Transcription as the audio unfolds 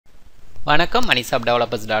வணக்கம்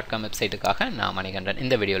moneyshopdevelopers.com வெப்சைட்டுக்காக நான் மணிகண்டன்.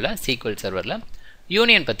 இந்த வீடியோவில் SQL Serverல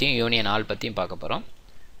யூனியன் பற்றியும் யூனியன் ஆல் பற்றியும் பார்க்க போகிறோம்.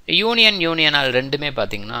 யூனியன் ஆல் ரெண்டுமே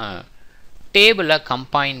பார்த்திங்கன்னா டேபிளை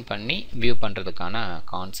கம்பைன் பண்ணி வியூ பண்ணுறதுக்கான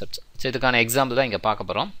கான்செப்ட்ஸ். ஸோ இதுக்கான எக்ஸாம்பிள் தான் இங்கே பார்க்க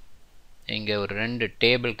போகிறோம். இங்கே ஒரு ரெண்டு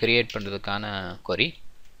டேபிள் கிரியேட் பண்ணுறதுக்கான கொரி.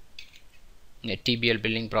 இங்கே டிபிஎல்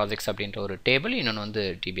பில்லிங் ப்ராஜெக்ட்ஸ் அப்படின்ற ஒரு டேபிள், இன்னொன்று வந்து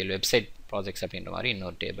டிபிஎல் வெப்சைட் ப்ராஜெக்ட்ஸ் அப்படின்ற மாதிரி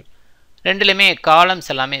இன்னொரு டேபிள். ரெண்டுலேயுமே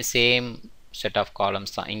காலம்ஸ் எல்லாமே சேம் set of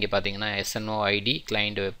columns தான். இங்கே பார்த்தீங்கன்னா SNO ID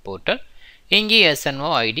client web portal, இங்கே SNO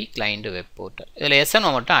ID client web portal. இதில் SNO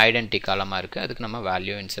மட்டும் ஐடென்டி காலமாக இருக்குது, அதுக்கு நம்ம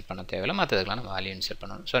வேல்யூ இன்செர்ட் பண்ண தேவையில்லை, மற்றதுக்கெல்லாம் நம்ம வேல்யூ இன்செர்ட்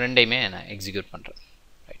பண்ணணும். ஸோ ரெண்டையுமே நான் எக்ஸிக்யூட் பண்ணுறேன்.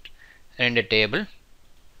 ரைட், ரெண்டு டேபிள்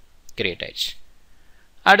கிரியேட் ஆயிடுச்சு.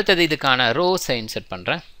 அடுத்தது இதுக்கான ரோஸை இன்செர்ட்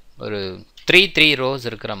பண்ணுறேன். ஒரு த்ரீ ரோஸ்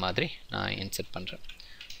இருக்கிற மாதிரி நான் இன்செர்ட் பண்ணுறேன்.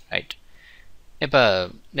 ரைட், இப்போ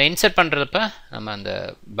இந்த இன்செர்ட் பண்ணுறப்ப நம்ம அந்த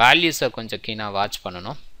வேல்யூஸை கொஞ்சம் கீனாக வாட்ச்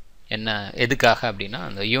பண்ணணும். என்ன எதுக்காக அப்படின்னா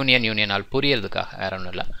அந்த யூனியன் ஆல் புரியறதுக்காக, வேற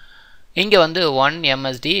ஒன்றும் இல்லை. இங்கே வந்து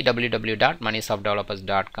 1MSD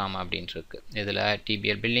www.moneyshopdevelopers.com அப்படின்ட்டு இருக்குது. இதில்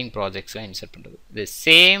டிபிஎல் பில்லிங் ப்ராஜெக்ட்ஸ்லாம் இன்செர்ட் பண்ணுறது. இது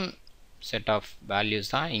சேம் செட் ஆஃப்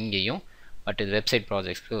வேல்யூஸ் தான் இங்கேயும், பட் இது வெப்சைட்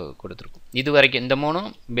ப்ராஜெக்ட்ஸ்க்கு கொடுத்துருக்கும். இது வரைக்கும் இந்த மூணும்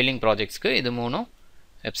பில்லிங் ப்ராஜெக்ட்ஸ்க்கு, இது மூணும்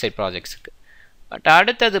வெப்சைட் ப்ராஜெக்ட்ஸுக்கு. பட்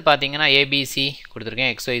அடுத்தது பார்த்தீங்கன்னா ABC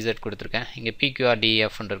கொடுத்துருக்கேன், XYZ கொடுத்துருக்கேன், இங்கே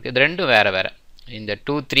PQRDFன்னு இருக்குது. இது ரெண்டும் வேறு வேறு. இந்த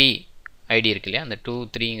 2-3 ஐடி இருக்கு இல்லையா, அந்த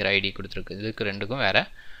 2-3ங்கிற ஐடி கொடுத்துருக்கு. இதுக்கு ரெண்டுக்கும் வேறு.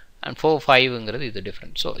 அண்ட் 4-5ங்கிறது இது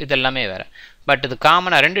டிஃப்ரெண்ட். ஸோ இது எல்லாமே வேறு. பட் இது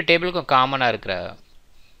காமனாக ரெண்டு டேபிளுக்கும் காமனாக இருக்கிற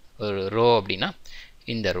ஒரு ரோ அப்படின்னா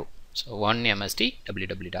இந்த ரோ. So 1MSD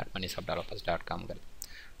www.moneyshopdevelopers.comங்கிறது.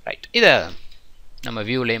 ரைட், இதை நம்ம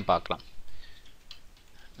வியூலேயும் பார்க்கலாம்.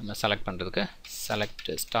 நம்ம செலக்ட் பண்ணுறதுக்கு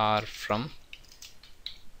select star from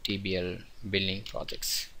DPL billing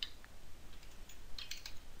projects.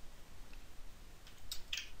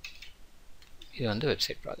 இது வந்து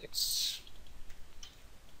வெப்சைட் ப்ராஜெக்ட்ஸ்.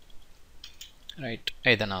 ரைட்,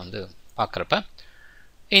 இதை நான் வந்து பார்க்குறப்ப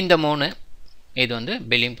இந்த மூணு, இது வந்து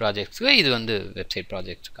பில்லிங் ப்ராஜெக்ட்ஸுக்கு, இது வந்து வெப்சைட்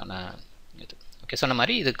ப்ராஜெக்ட்ஸுக்கான இது. ஓகே, சொன்ன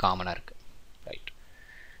மாதிரி இது காமனாக இருக்குது. ரைட்,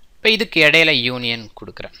 இப்போ இதுக்கு இடையில யூனியன்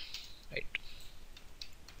கொடுக்குறேன். ரைட்,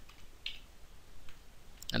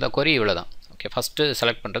 அந்த கொரி இவ்வளோ தான். ஓகே, ஃபஸ்ட்டு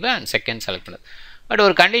செலக்ட் பண்ணுறது அண்ட் செகண்ட் செலக்ட் பண்ணுறது. பட்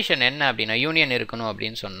ஒரு கண்டிஷன் என்ன அப்படின்னா, யூனியன் இருக்கணும்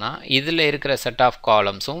அப்படின்னு சொன்னால் இதில் இருக்கிற செட் ஆஃப்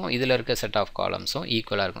காலம்ஸும் இதில் இருக்கிற செட் ஆஃப் காலம்ஸும்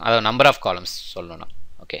ஈக்குவலாக இருக்கணும். அதாவது நம்பர் ஆஃப் காலம்ஸ் சொல்லணும்.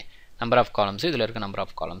 ஓகே, நம்பர் ஆஃப் காலம்ஸும் இதில் இருக்க நம்பர்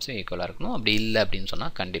ஆஃப் காலம்ஸும் ஈக்குவலாக இருக்கணும். அப்படி இல்லை அப்படின்னு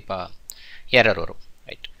சொன்னால் கண்டிப்பாக எரர் வரும்.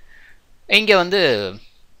 ரைட், இங்கே வந்து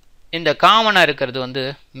இந்த காமனாக இருக்கிறது வந்து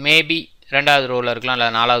மேபி ரெண்டாவது ரோவில் இருக்கலாம், இல்லை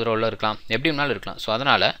நாலாவது ரோவில் இருக்கலாம், எப்படி வேணாலும் இருக்கலாம். ஸோ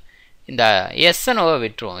அதனால் இந்த SNOவை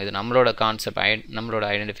விட்டுருவோம். இது நம்மளோட கான்செப்ட், நம்மளோட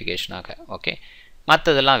ஐடென்டிஃபிகேஷனாக. ஓகே,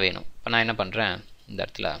 மற்றதெல்லாம் வேணும். இப்போ நான் என்ன பண்ணுறேன், இந்த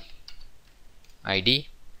இடத்துல ID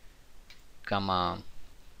comma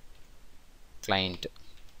client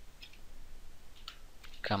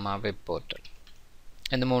comma web portal,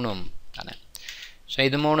 இந்த மூணும் தானே. ஸோ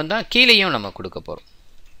இது மூணும் தான் கீழேயும் நம்ம கொடுக்க போகிறோம்.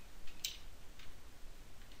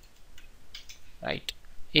 ரைட்,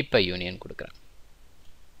 இப்போ யூனியன் கொடுக்குறேன்.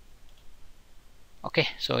 ஓகே,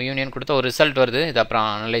 ஸோ யூனியன் கொடுத்தா ஒரு ரிசல்ட் வருது. இது அப்புறம்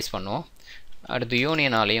அனலைஸ் பண்ணுவோம். அடுத்து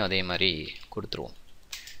யூனியனாலையும் அதே மாதிரி கொடுத்துருவோம்.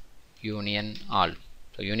 Union all.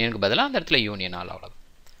 ஸோ யூனியனுக்கு பதிலாக அந்த இடத்துல யூனியன் ஆல், அவ்வளோ.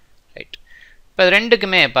 ரைட், இப்போ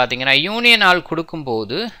ரெண்டுக்குமே பார்த்தீங்கன்னா யூனியன் ஆல்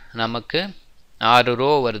கொடுக்கும்போது நமக்கு 6 ரோ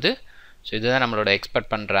வருது. ஸோ இதுதான் நம்மளோட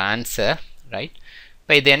எக்ஸ்பெக்ட் பண்ணுற ஆன்சர். ரைட்,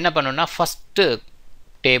 இப்போ இது என்ன பண்ணணும்னா ஃபஸ்ட்டு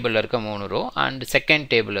டேபிளில் இருக்க 3 ரோ அண்ட் செகண்ட்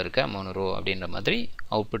டேபிளில் இருக்க 3 ரோ அப்படின்ற மாதிரி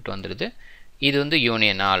அவுட்புட் வந்துடுது. இது வந்து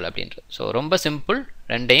யூனியன் ஆல் அப்படின்றது. ஸோ ரொம்ப சிம்பிள்.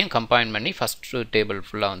 ரெண்டையும் கம்பைன் பண்ணி ஃபஸ்ட்டு டேபிள்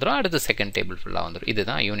ஃபுல்லாக வந்துடும், அடுத்து செகண்ட் டேபிள் ஃபுல்லாக வந்துடும்.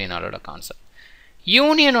 இதுதான் யூனியன் ஆலோட கான்செப்ட்.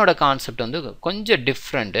 யூனியனோட கான்செப்ட் வந்து கொஞ்சம்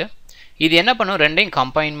டிஃப்ரெண்ட்டு. இது என்ன பண்ணும், ரெண்டையும்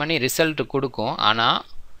கம்பைன் பண்ணி ரிசல்ட் கொடுக்கும், ஆனால்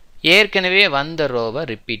ஏற்கனவே வந்த ரோவை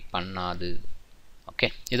ரிப்பீட் பண்ணாது. ஓகே,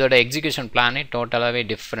 இதோட எக்ஸிக்யூஷன் பிளானே டோட்டலாகவே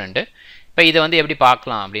டிஃப்ரெண்ட்டு. இப்போ இதை வந்து எப்படி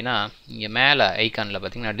பார்க்கலாம் அப்படின்னா, இங்கே மேலே ஐக்கானில்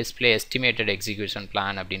பார்த்தீங்கன்னா டிஸ்பிளே எஸ்டிமேட்டட் எக்ஸிக்யூஷன்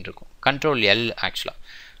பிளான் அப்படின்னு இருக்கும். Ctrl+L ஆக்சுவலாக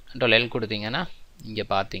Ctrl+L கொடுத்தீங்கன்னா இங்கே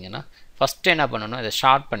பார்த்தீங்கன்னா ஃபஸ்ட்டு என்ன பண்ணணும், இதை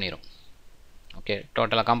ஷார்ட் பண்ணிடும். ஓகே,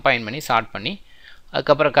 டோட்டலாக கம்பைன் பண்ணி ஷார்ட் பண்ணி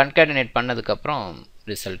அதுக்கப்புறம் கன்கேட்டினேட் பண்ணதுக்கப்புறம்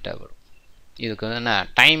ரிசல்ட்டாக வரும். இதுக்கு வந்து என்ன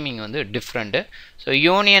டைமிங் வந்து டிஃப்ரெண்ட்டு. ஸோ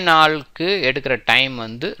யூனியன் ஆளுக்கு எடுக்கிற டைம்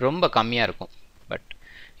வந்து ரொம்ப கம்மியாக இருக்கும். பட்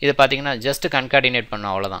இதை பார்த்தீங்கன்னா ஜஸ்ட்டு கன்கேட்டினேட் பண்ண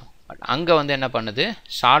அவ்வளோதான். பட் அங்கே வந்து என்ன பண்ணுது,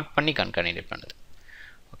 ஷார்ட் பண்ணி கன்கேட்டினேட் பண்ணுது.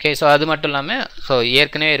 ஓகே, ஸோ அது மட்டும் இல்லாமல் ஸோ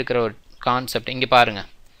ஏற்கனவே இருக்கிற ஒரு கான்செப்ட் இங்கே பாருங்கள்.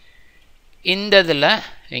 இந்த இதில்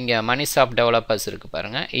இங்கே மணிஷாப் டெவலப்பர்ஸ் இருக்குது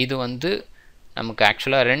பாருங்கள். இது வந்து நமக்கு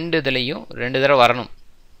ஆக்சுவலாக ரெண்டு இதுலேயும் 2 தடவை வரணும்.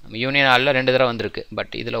 நம்ம யூனியன் ஆலில் 2 தடவை வந்திருக்கு,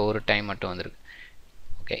 பட் இதில் ஒரு டைம் மட்டும் வந்திருக்கு.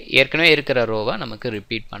 ஓகே, ஏற்கனவே இருக்கிற ரோவை நமக்கு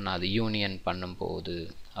ரிப்பீட் பண்ணாது. யூனியன் பண்ணும்போது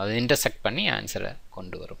அது இன்டர்செக்ட் பண்ணி ஆன்சரை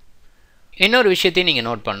கொண்டு வரும். இன்னொரு விஷயத்தையும் நீங்கள்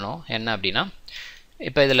நோட் பண்ணணும். என்ன அப்படின்னா,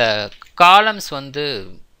 இப்போ இதில் காலம்ஸ் வந்து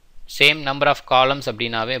சேம் நம்பர் ஆஃப் காலம்ஸ்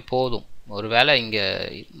அப்படின்னாவே போதும். ஒருவேளை இங்கே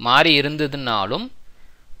மாறி இருந்ததுனாலும்,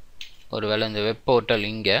 ஒருவேளை இந்த வெப் போர்ட்டல்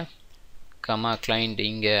இங்கே கிளைண்ட்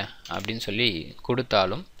இங்கே அப்படின்னு சொல்லி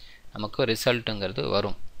கொடுத்தாலும் நமக்கு ரிசல்ட்டுங்கிறது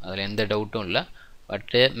வரும். அதில் எந்த டவுட்டும் இல்லை.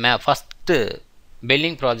 பட்டு ஃபஸ்ட்டு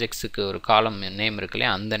பில்லிங் ப்ராஜெக்ட்ஸுக்கு ஒரு காலம் நேம் இருக்கு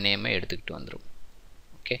இல்லையா, அந்த நேமை எடுத்துக்கிட்டு வந்துடும்.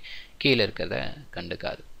 ஓகே, கீழே இருக்கிறத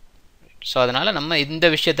கண்டுக்காது. ஸோ அதனால் நம்ம இந்த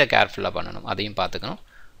விஷயத்தை கேர்ஃபுல்லாக பண்ணணும், அதையும் பார்த்துக்கணும்.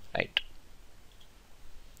 ரைட்.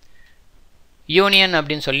 யூனியன்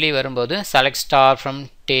அப்படின்னு சொல்லி வரும்போது செலக்ட் ஸ்டார் ஃப்ரம்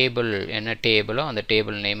டேபிள், என்ன டேபிளோ அந்த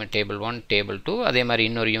டேபிள் நேமு டேபிள் 1 டேபிள் 2, அதே மாதிரி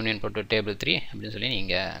இன்னொரு யூனியன் போட்டு டேபிள் 3 அப்படின்னு சொல்லி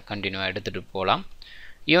நீங்கள் கண்டினியூவாக எடுத்துகிட்டு போகலாம்.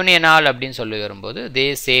 யூனியன் ஆல் அப்படின்னு சொல்லி வரும்போது இதே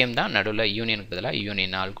சேம் தான், நடுவில் யூனியனுக்கு பதிலாக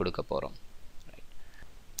யூனியன் ஆல் கொடுக்க போகிறோம்.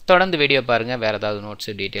 தொடர்ந்து வீடியோ பாருங்கள். வேறு ஏதாவது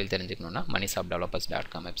நோட்ஸு டீட்டெயில் தெரிஞ்சுக்கணுன்னா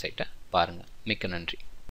moneyshopdevelopers.com வெப்சைட்டை பாருங்கள். மிக்க நன்றி.